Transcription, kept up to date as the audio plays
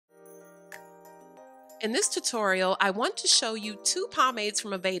In this tutorial, I want to show you two pomades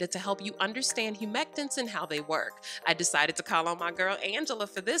from Aveda to help you understand humectants and how they work. I decided to call on my girl Angela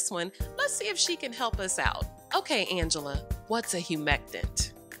for this one. Let's see if she can help us out. Okay, Angela, what's a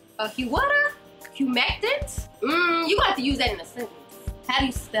humectant? A humectant? You gonna have to use that in a sentence. How do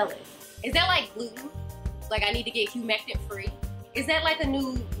you spell it? Is that like gluten? Like I need to get humectant free? Is that like a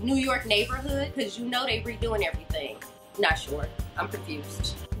new New York neighborhood? Because you know they redoing everything. Not sure. I'm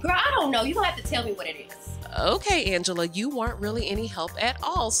confused. Girl, I don't know. You're gonna have to tell me what it is. Okay, Angela, you weren't really any help at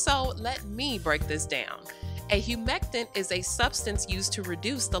all, so let me break this down. A humectant is a substance used to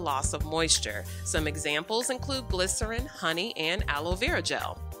reduce the loss of moisture. Some examples include glycerin, honey, and aloe vera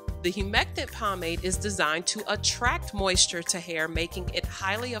gel. The humectant pomade is designed to attract moisture to hair, making it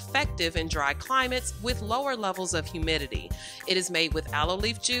highly effective in dry climates with lower levels of humidity. It is made with aloe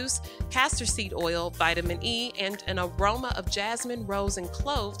leaf juice, castor seed oil, vitamin E, and an aroma of jasmine, rose, and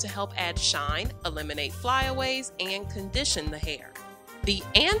clove to help add shine, eliminate flyaways, and condition the hair. The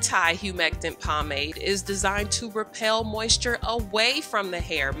anti-humectant pomade is designed to repel moisture away from the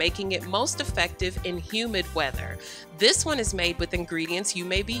hair, making it most effective in humid weather. This one is made with ingredients you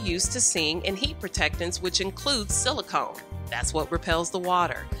may be used to seeing in heat protectants, which include silicone. That's what repels the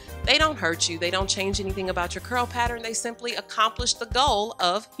water. They don't hurt you, they don't change anything about your curl pattern, they simply accomplish the goal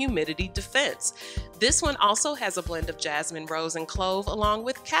of humidity defense. This one also has a blend of jasmine, rose, and clove along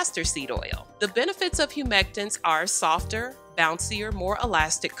with castor seed oil. The benefits of humectants are softer, bouncier, more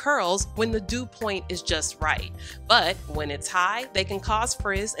elastic curls when the dew point is just right. But when it's high, they can cause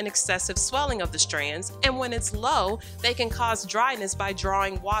frizz and excessive swelling of the strands, and when it's low, they can cause dryness by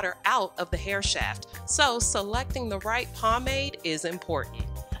drawing water out of the hair shaft. So selecting the right pomade is important.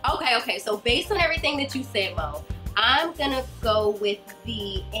 Okay, so based on everything that you said, Mo, I'm gonna go with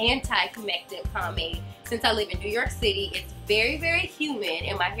the anti-humectant pomade. Since I live in New York City, it's very, very humid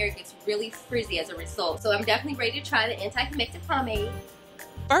and my hair gets really frizzy as a result. So I'm definitely ready to try the anti-humectant pomade.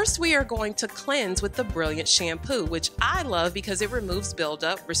 First, we are going to cleanse with the Brilliant shampoo, which I love because it removes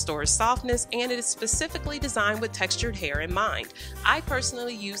buildup, restores softness, and it is specifically designed with textured hair in mind. I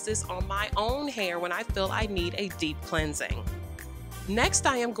personally use this on my own hair when I feel I need a deep cleansing. Next,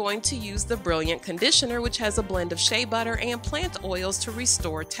 I am going to use the Brilliant conditioner, which has a blend of shea butter and plant oils to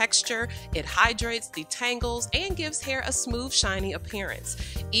restore texture. It hydrates, detangles, and gives hair a smooth, shiny appearance.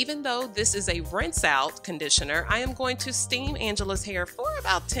 Even though this is a rinse-out conditioner, I am going to steam Angela's hair for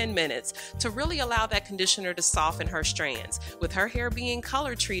about 10 minutes to really allow that conditioner to soften her strands. With her hair being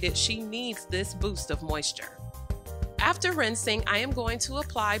color treated, she needs this boost of moisture. After rinsing, I am going to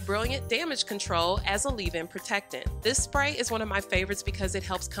apply Brilliant Damage Control as a leave-in protectant. This spray is one of my favorites because it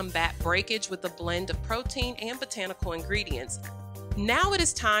helps combat breakage with a blend of protein and botanical ingredients. Now it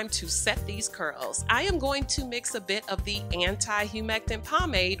is time to set these curls. I am going to mix a bit of the anti-humectant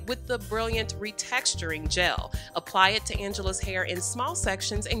pomade with the Brilliant retexturing gel. Apply it to Angela's hair in small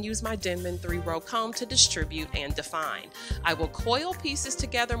sections and use my Denman 3-row comb to distribute and define. I will coil pieces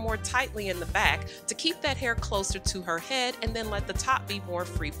together more tightly in the back to keep that hair closer to her head and then let the top be more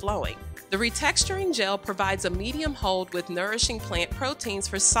free-flowing. The retexturing gel provides a medium hold with nourishing plant proteins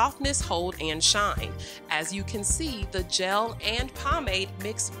for softness, hold, and shine. As you can see, the gel and pomade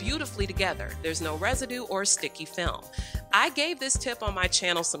mix beautifully together. There's no residue or sticky film. I gave this tip on my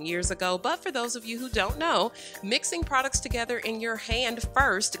channel some years ago, but for those of you who don't know, mixing products together in your hand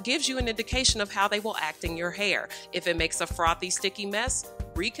first gives you an indication of how they will act in your hair. If it makes a frothy, sticky mess,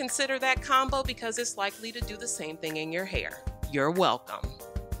 reconsider that combo because it's likely to do the same thing in your hair. You're welcome.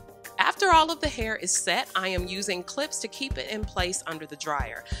 After all of the hair is set, I am using clips to keep it in place under the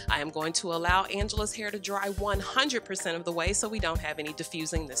dryer. I am going to allow Angela's hair to dry 100% of the way so we don't have any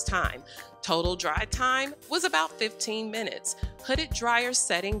diffusing this time. Total dry time was about 15 minutes. Hooded dryer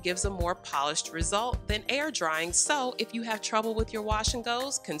setting gives a more polished result than air drying, so if you have trouble with your wash and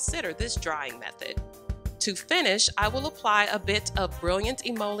goes, consider this drying method. To finish, I will apply a bit of Brilliant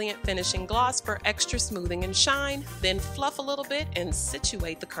Emollient Finishing Gloss for extra smoothing and shine, then fluff a little bit and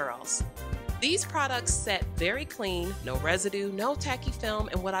situate the curls. These products set very clean, no residue, no tacky film,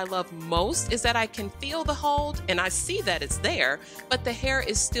 and what I love most is that I can feel the hold and I see that it's there, but the hair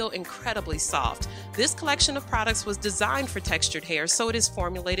is still incredibly soft. This collection of products was designed for textured hair, so it is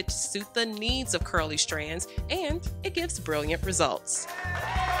formulated to suit the needs of curly strands, and it gives brilliant results.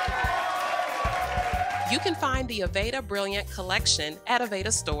 You can find the Aveda Brilliant collection at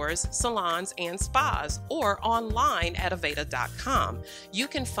Aveda stores, salons, and spas, or online at Aveda.com. You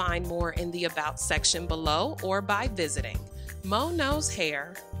can find more in the About section below or by visiting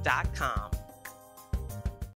MoKnowsHair.com.